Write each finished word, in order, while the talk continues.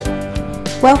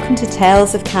Welcome to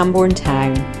Tales of Camborne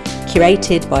Town,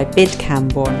 curated by BID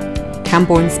Camborne,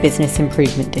 Camborne's Business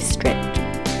Improvement District.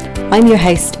 I'm your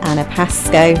host Anna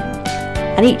Pascoe,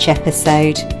 and each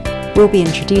episode we'll be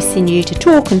introducing you to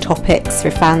talk and topics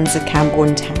for fans of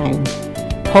Camborne Town,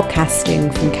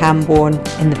 podcasting from Camborne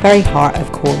in the very heart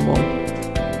of Cornwall.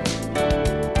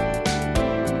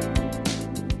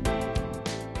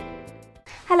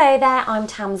 Hello there, I'm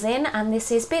Tamsin and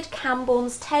this is BID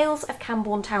Camborne's Tales of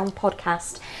Camborne Town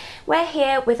podcast. We're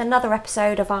here with another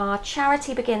episode of our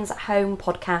Charity Begins at Home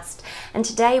podcast, and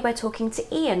today we're talking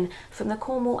to Ian from the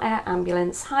Cornwall Air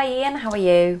Ambulance. Hi Ian, how are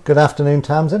you? Good afternoon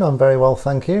Tamsin, I'm very well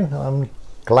thank you. I'm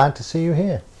glad to see you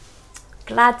here.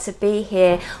 Glad to be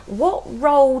here. What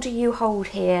role do you hold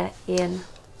here, Ian?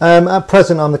 At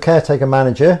present I'm the caretaker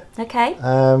manager. Okay,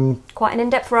 quite an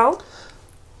in-depth role.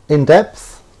 In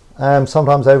depth.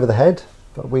 Sometimes over the head,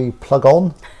 but we plug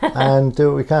on and do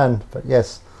what we can, but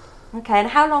yes. Okay, and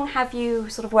how long have you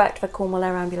sort of worked for Cornwall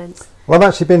Air Ambulance? Well, I've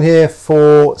actually been here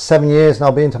for 7 years and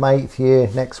I'll be into my 8th year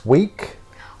next week.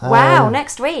 Wow,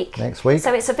 next week? Next week.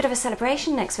 So it's a bit of a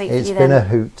celebration next week for you then? It's been a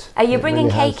hoot. Are you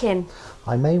bringing cake in?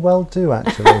 I may well do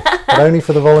actually, but only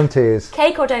for the volunteers.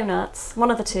 Cake or donuts? One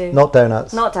of the two. Not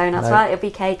donuts. Not donuts, no. Right, it'll be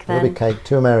cake then. It'll be cake,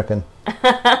 too American.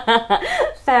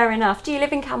 Fair enough. Do you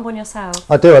live in Camborne yourself?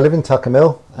 I do, I live in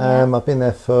Tuckermill. I've been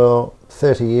there for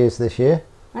 30 years this year.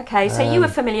 Okay, so you were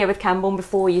familiar with Camborne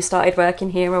before you started working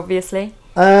here, obviously?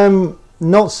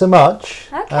 Not so much.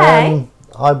 Okay.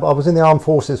 I was in the armed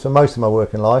forces for most of my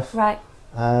working life. Right.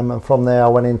 And from there I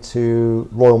went into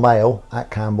Royal Mail at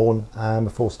Camborne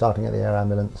before starting at the Air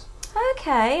Ambulance.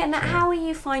 Okay, and how are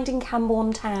you finding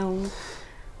Camborne Town?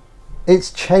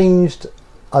 It's changed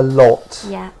a lot.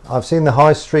 Yeah. I've seen the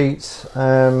high streets,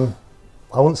 I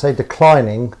wouldn't say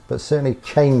declining, but certainly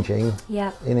changing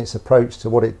in its approach to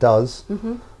what it does.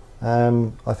 Mm-hmm.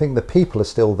 I think the people are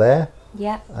still there.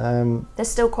 Yeah. There's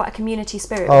still quite a community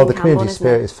spirit. Oh, the community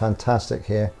spirit is fantastic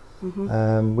here.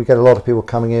 Mm-hmm. We get a lot of people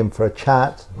coming in for a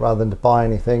chat rather than to buy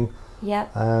anything. Yeah.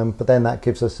 But then that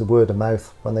gives us the word of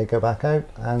mouth when they go back out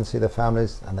and see their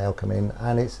families, and they'll come in,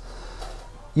 and it's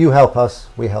you help us,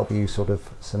 we help you sort of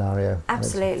scenario.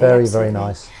 Absolutely. It's very, very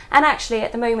nice. And actually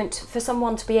at the moment, for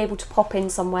someone to be able to pop in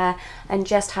somewhere and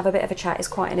just have a bit of a chat is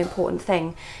quite an important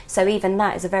thing. So even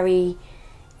that is a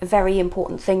very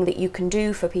important thing that you can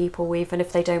do for people, even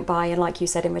if they don't buy, and like you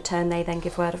said, in return they then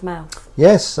give word of mouth.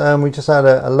 Yes, we just had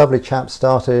a lovely chap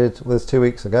started with us 2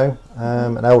 weeks ago,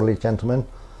 an elderly gentleman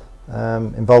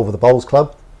involved with the Bowls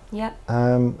Club. Yep.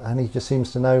 And he just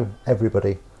seems to know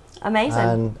everybody. Amazing.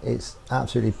 And it's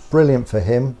absolutely brilliant for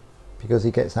him because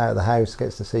he gets out of the house,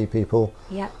 gets to see people.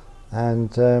 Yep.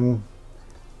 And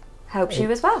helps you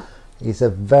as well. He's a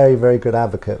very, very good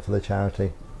advocate for the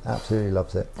charity. Absolutely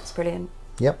loves it. That's brilliant.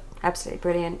 Yep. Absolutely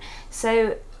brilliant.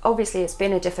 So obviously it's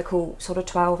been a difficult sort of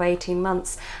 12-18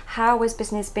 months. How has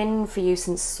business been for you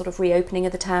since sort of reopening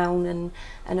of the town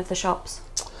and of the shops?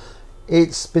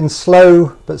 It's been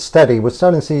slow but steady. We're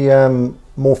starting to see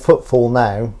more footfall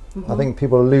now. Mm-hmm. I think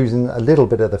people are losing a little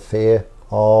bit of the fear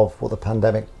of what the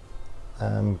pandemic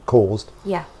caused.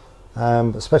 Yeah.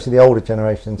 Especially the older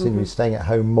generation seem to be staying at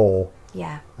home more.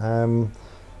 Yeah.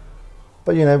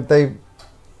 But you know,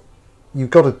 you've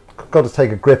got to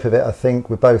take a grip of it, I think,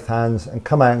 with both hands and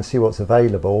come out and see what's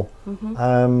available.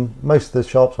 Mm-hmm. Most of the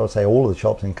shops, I would say all of the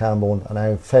shops in Camborne, are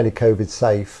now fairly COVID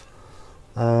safe.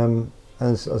 And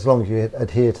as long as you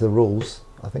adhere to the rules,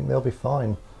 I think they'll be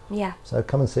fine. Yeah. So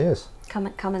come and see us.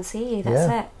 Come and see you.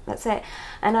 That's it.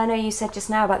 And I know you said just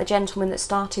now about the gentleman that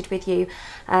started with you.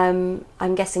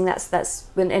 I'm guessing that's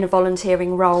in a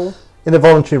volunteering role. In a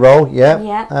voluntary role, yeah.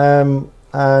 Yeah.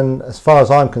 And as far as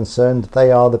I'm concerned,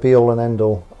 they are the be-all and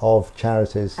end-all of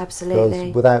charities. Absolutely.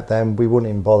 Because without them, we wouldn't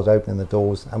even bother opening the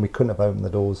doors, and we couldn't have opened the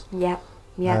doors. Yeah.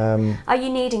 Yeah. Are you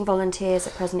needing volunteers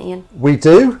at present, Ian? We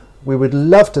do. We would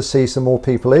love to see some more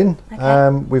people in. Okay.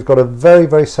 We've got a very,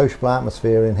 very sociable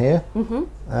atmosphere in here.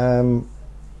 Mm-hmm.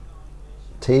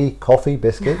 Tea, coffee,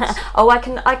 biscuits. Oh, I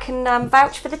can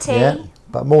vouch for the tea. Yeah,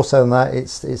 but more so than that,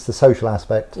 it's the social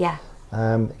aspect. Yeah.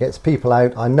 It gets people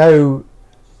out. I know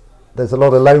there's a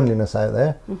lot of loneliness out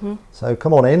there. Mm-hmm. So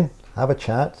come on in, have a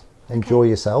chat, enjoy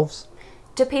yourselves.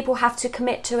 Do people have to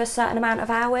commit to a certain amount of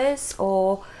hours,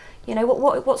 or you know,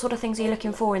 what sort of things are you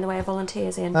looking for in the way of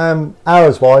volunteers, Ian?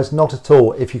 Hours wise, not at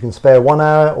all. If you can spare 1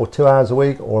 hour or 2 hours a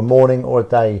week, or a morning or a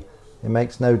day, it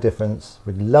makes no difference.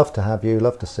 We'd love to have you,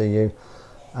 love to see you.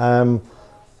 And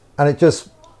it just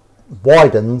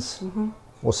widens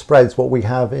or spreads what we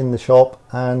have in the shop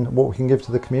and what we can give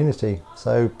to the community.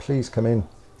 So please come in.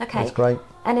 Okay. That's great.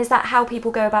 And is that how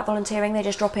people go about volunteering? They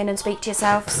just drop in and speak to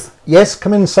yourselves? Yes,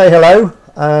 come in and say hello.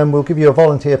 We'll give you a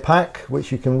volunteer pack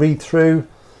which you can read through.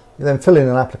 You then fill in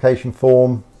an application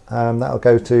form. That'll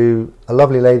go to a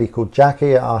lovely lady called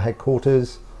Jackie at our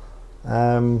headquarters.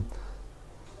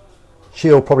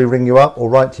 She'll probably ring you up or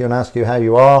write to you and ask you how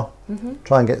you are.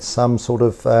 Try and get some sort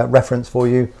of reference for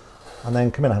you, and then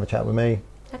come in and have a chat with me.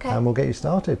 Okay. And we'll get you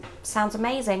started. Sounds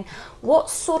amazing. What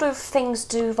sort of things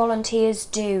do volunteers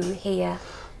do here?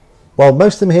 Well,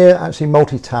 most of them here actually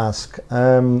multitask.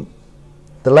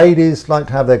 The ladies like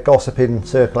to have their gossiping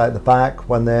circle out the back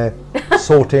when they're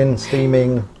sorting,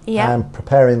 steaming, and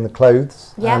preparing the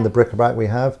clothes and the bric-a-brac we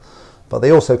have. But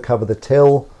they also cover the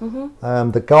till.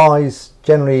 The guys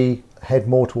generally head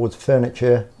more towards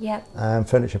furniture and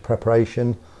furniture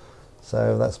preparation.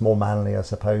 So that's more manly, I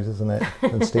suppose, isn't it,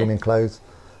 than steaming clothes.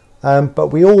 But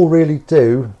we all really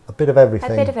do a bit of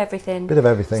everything. A bit of everything. Bit of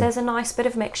everything. So there's a nice bit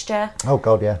of mixture. Oh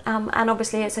God, yeah. And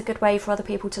obviously it's a good way for other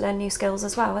people to learn new skills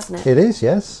as well, isn't it? It is,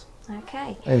 yes.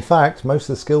 Okay. In fact, most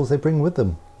of the skills they bring with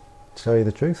them, to tell you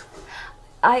the truth.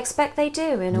 I expect they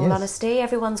do, in all honesty.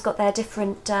 Everyone's got their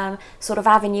different sort of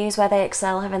avenues where they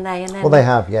excel, haven't they? And then... Well, they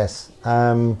have, yes.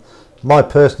 My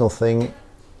personal thing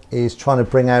is trying to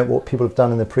bring out what people have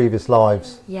done in their previous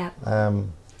lives. Yeah.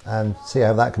 And see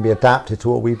how that can be adapted to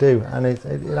what we do, and it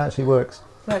actually works.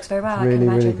 Works very well. It's really, I can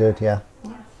imagine. really good, yeah.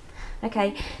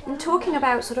 Okay, and talking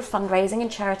about sort of fundraising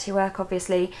and charity work,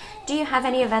 obviously, do you have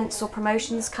any events or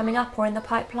promotions coming up or in the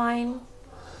pipeline?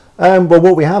 Well,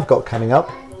 what we have got coming up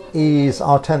is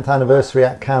our 10th anniversary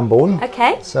at Cambourne.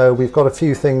 Okay. So we've got a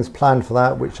few things planned for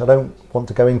that, which I don't want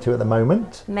to go into at the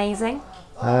moment. Amazing.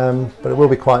 But it will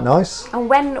be quite nice. And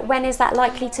when is that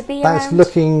likely to be That's around?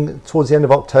 looking towards the end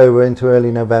of October into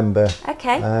early November.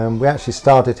 Okay. We actually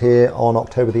started here on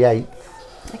October the 8th.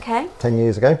 Okay. 10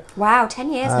 years ago. Wow,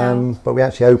 10 years now. But we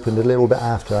actually opened a little bit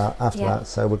after that,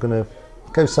 so we're going to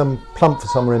go plump for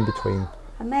somewhere in between.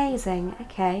 Amazing.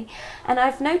 Okay. And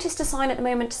I've noticed a sign at the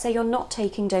moment to say you're not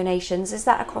taking donations. Is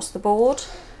that across the board?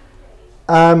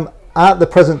 At the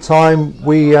present time,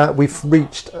 we've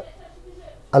reached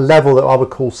a level that I would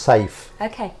call safe.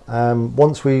 Okay.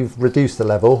 Once we've reduced the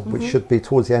level, which should be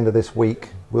towards the end of this week,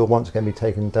 we'll once again be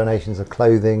taking donations of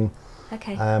clothing,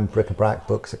 bric-a-brac,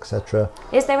 books, etc.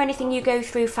 Is there anything you go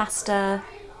through faster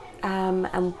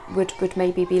and would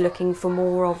maybe be looking for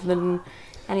more of than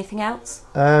anything else?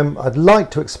 I'd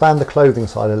like to expand the clothing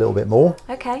side a little bit more.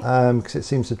 Okay. Because it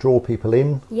seems to draw people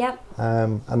in. Yep.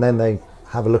 And then they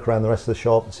have a look around the rest of the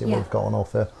shop and see what we've got on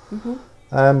offer.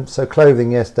 So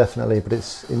clothing, yes, definitely, but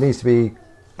it needs to be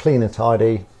clean and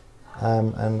tidy,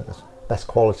 and as best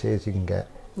quality as you can get.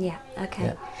 Yeah, okay.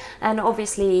 Yeah. And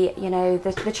obviously, you know,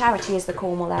 the charity is the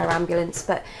Cornwall Air Ambulance,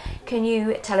 but can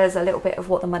you tell us a little bit of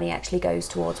what the money actually goes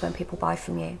towards when people buy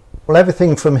from you? Well,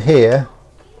 everything from here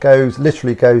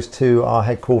literally goes to our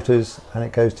headquarters, and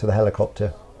it goes to the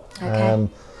helicopter. Okay.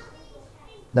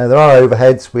 Now, there are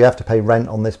overheads. We have to pay rent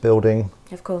on this building.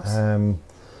 Of course.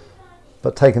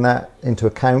 But taking that into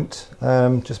account,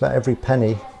 just about every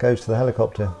penny goes to the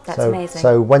helicopter. That's amazing.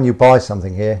 So when you buy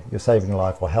something here, you're saving a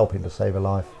life or helping to save a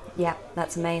life. Yeah,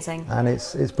 that's amazing. And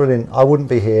it's brilliant. I wouldn't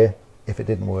be here if it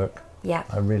didn't work. Yeah.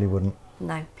 I really wouldn't.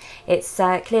 No. It's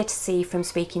clear to see from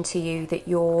speaking to you that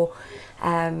you're,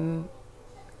 you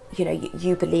know,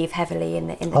 you believe heavily in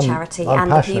the charity I'm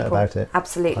and the people. I'm passionate about it.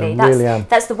 Absolutely. I really am.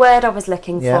 That's the word I was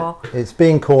looking for. It's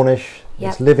being Cornish,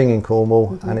 it's living in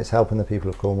Cornwall, and it's helping the people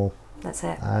of Cornwall. That's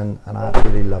it. And I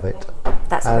absolutely love it.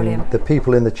 That's brilliant. The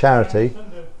people in the charity,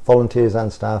 volunteers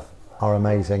and staff, are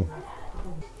amazing.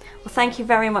 Well, thank you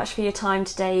very much for your time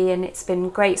today, Ian. It's been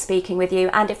great speaking with you.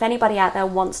 And if anybody out there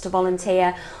wants to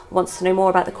volunteer, wants to know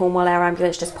more about the Cornwall Air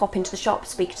Ambulance, just pop into the shop,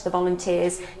 speak to the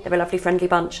volunteers. They're a lovely, friendly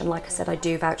bunch, and like I said, I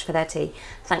do vouch for their tea.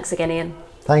 Thanks again, Ian.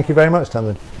 Thank you very much,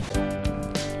 Tamsin.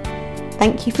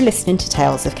 Thank you for listening to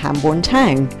Tales of Cambourne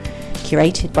Town,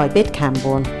 curated by BID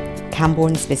Cambourne,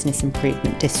 Cambourne's Business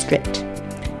Improvement District.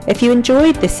 If you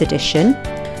enjoyed this edition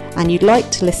and you'd like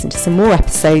to listen to some more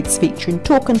episodes featuring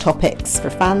talk and topics for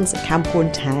fans of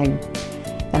Cambourne Town,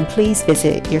 then please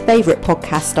visit your favourite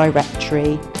podcast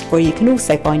directory, where you can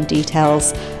also find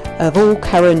details of all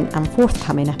current and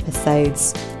forthcoming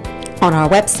episodes on our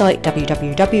website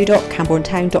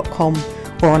www.cambournetown.com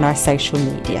or on our social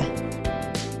media.